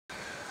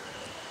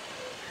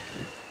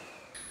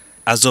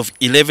As of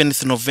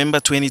 11th November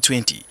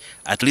 2020,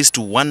 at least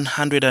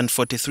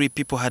 143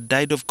 people had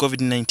died of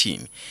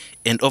COVID-19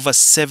 and over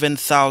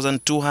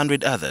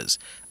 7,200 others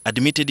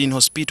admitted in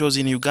hospitals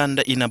in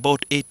Uganda in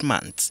about 8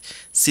 months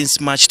since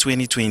March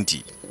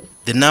 2020.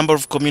 The number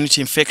of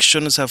community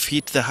infections have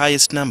hit the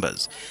highest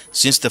numbers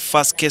since the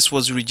first case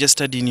was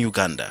registered in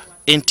Uganda.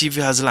 NTV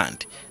has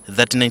learned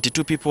that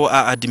 92 people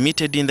are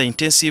admitted in the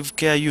intensive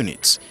care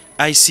units,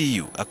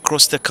 ICU,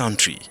 across the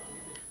country.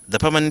 The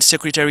permanent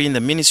secretary in the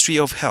Ministry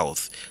of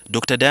Health,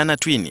 Dr.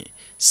 Atwiine,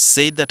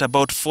 said that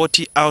about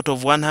 40 out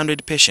of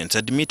 100 patients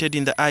admitted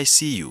in the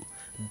ICU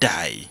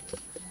die.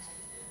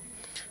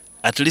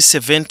 At least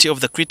 70 of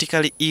the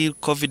critically ill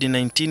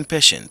COVID-19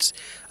 patients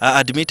are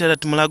admitted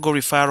at Mulago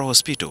Referral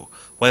Hospital,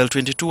 while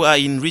 22 are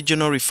in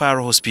regional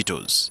referral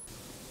hospitals.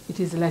 It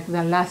is like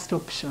the last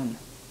option.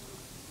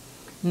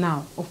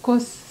 Now, of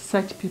course,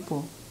 such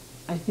people,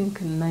 I think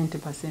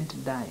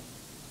 90% die.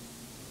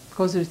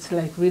 Because it's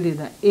like really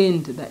the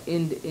end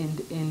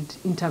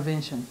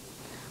intervention.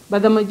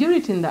 But the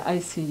majority in the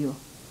ICU,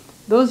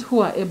 those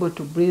who are able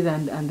to breathe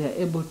and they're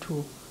able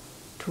to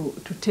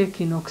take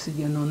in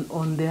oxygen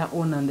on their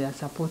own and they are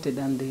supported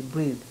and they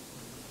breathe.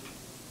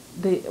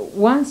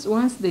 Once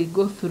they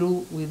go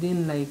through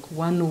within like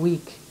 1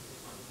 week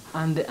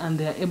and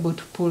they are able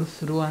to pull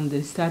through and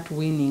they start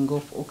weaning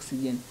off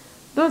oxygen,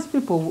 those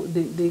people,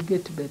 they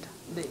get better.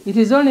 It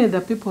is only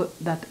the people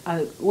that are,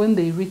 when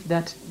they reach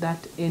that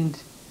end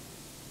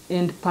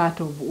part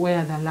of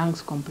where the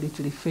lungs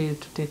completely fail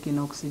to take in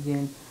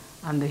oxygen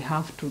and they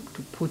have to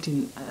put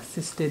in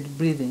assisted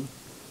breathing.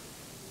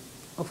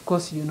 Of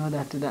course, you know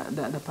that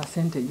the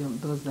percentage of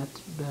those that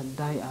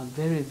die are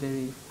very,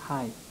 very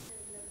high.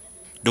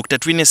 Dr.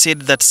 Atwiine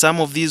said that some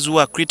of these who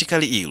are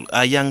critically ill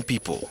are young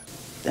people.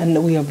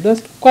 And we have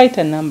lost quite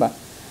a number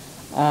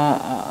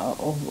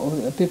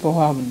of people who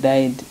have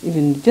died.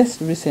 Even just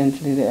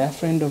recently, a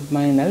friend of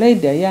mine,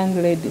 a young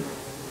lady,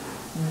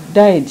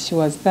 died. She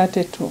was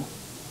 32.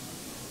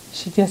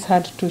 She just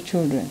had 2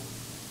 children.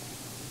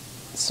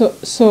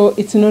 So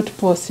it's not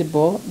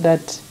possible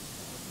that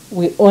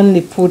we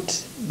only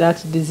put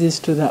that disease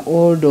to the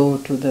old or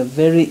to the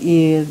very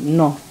ill.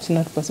 No, it's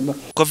not possible.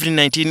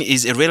 COVID-19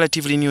 is a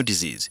relatively new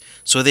disease,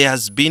 so there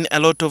has been a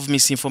lot of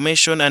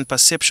misinformation and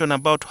perception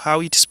about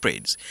how it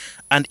spreads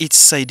and its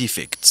side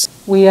effects.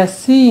 We are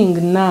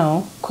seeing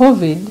now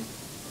COVID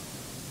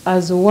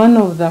as one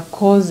of the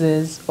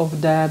causes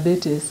of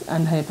diabetes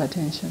and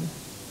hypertension.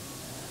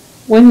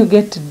 When you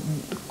get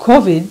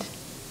COVID,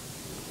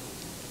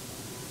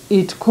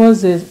 it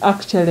causes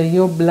actually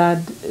your blood,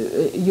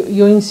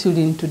 your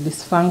insulin to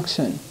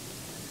dysfunction,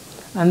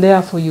 and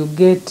therefore you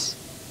get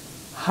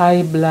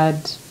high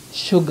blood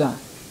sugar.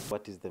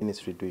 What is the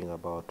ministry doing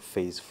about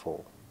phase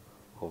 4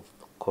 of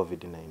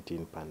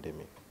COVID-19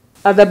 pandemic?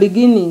 At the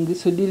beginning,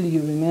 Sudil,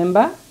 you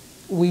remember,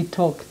 we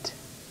talked.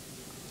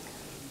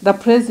 The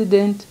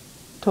president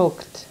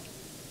talked.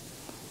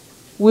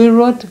 We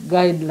wrote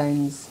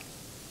guidelines.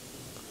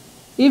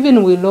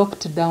 Even we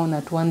locked down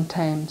at one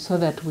time so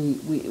that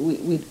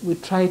we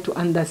try to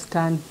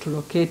understand, to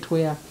locate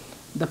where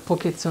the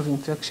pockets of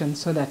infection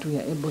so that we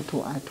are able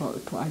to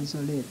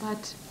isolate.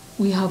 But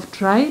we have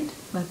tried,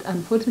 but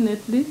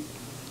unfortunately,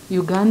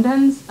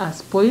 Ugandans are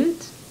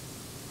spoiled,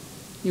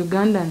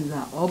 Ugandans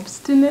are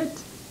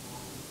obstinate,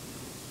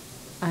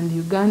 and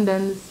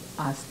Ugandans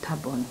are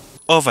stubborn.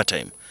 Over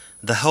time,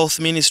 the health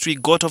ministry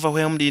got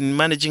overwhelmed in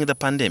managing the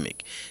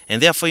pandemic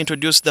and therefore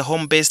introduced the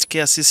home-based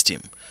care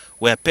system,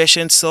 where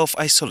patients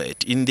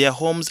self-isolate in their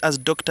homes as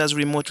doctors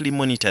remotely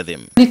monitor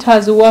them. It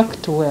has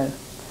worked well,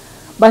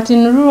 but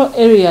in rural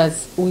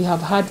areas we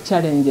have had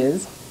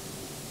challenges.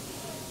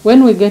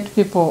 When we get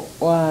people,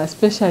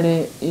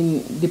 especially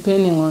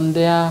depending on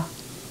their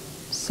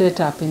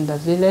setup in the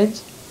village,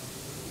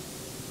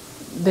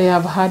 they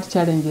have had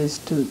challenges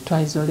to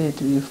isolate.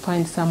 You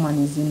find someone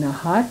is in a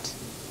hut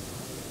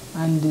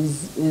and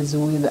is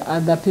with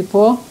other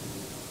people,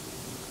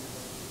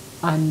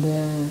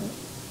 and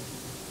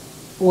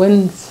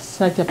when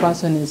such a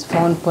person is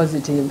found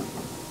positive,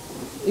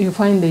 you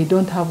find they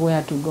don't have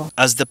where to go.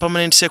 As the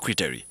permanent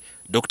secretary,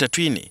 Dr.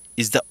 Atwiine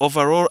is the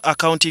overall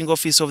accounting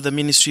office of the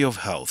Ministry of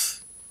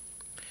Health.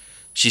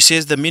 She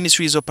says the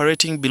ministry is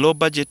operating below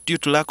budget due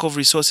to lack of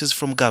resources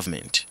from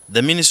government.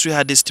 The ministry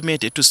had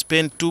estimated to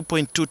spend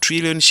 2.2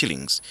 trillion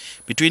shillings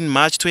between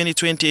March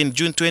 2020 and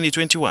June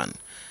 2021,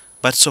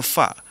 but so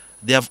far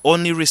they have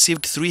only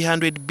received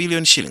 300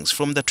 billion shillings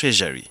from the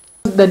treasury.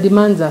 The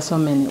demands are so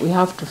many. We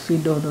have to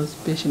feed all those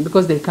patients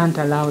because they can't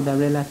allow the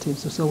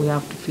relatives, so we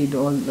have to feed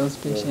all those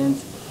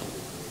patients.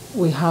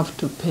 We have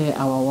to pay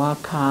our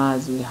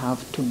workers. We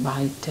have to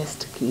buy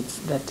test kits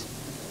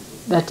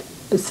that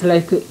it's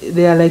like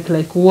they are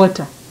like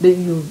water.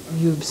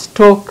 You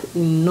stock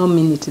in no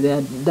minute, they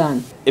are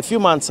done. A few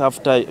months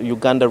after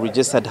Uganda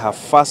registered her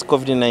first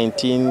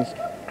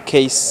COVID-19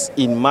 case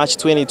in March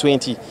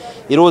 2020,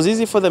 it was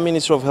easy for the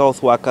Ministry of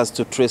Health workers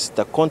to trace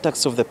the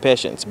contacts of the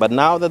patients. But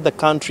now that the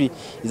country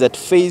is at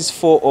phase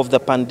 4 of the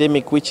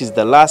pandemic, which is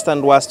the last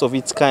and worst of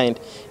its kind,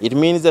 it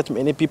means that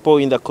many people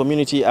in the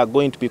community are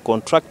going to be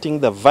contracting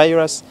the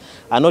virus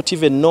and not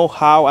even know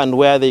how and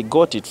where they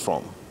got it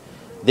from.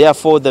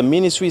 Therefore, the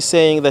ministry is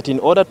saying that in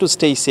order to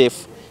stay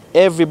safe,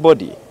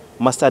 everybody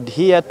must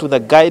adhere to the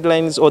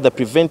guidelines or the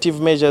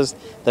preventive measures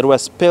that were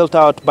spelled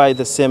out by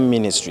the same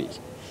ministry.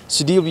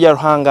 Sudhir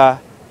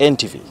Yarhanga,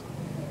 NTV.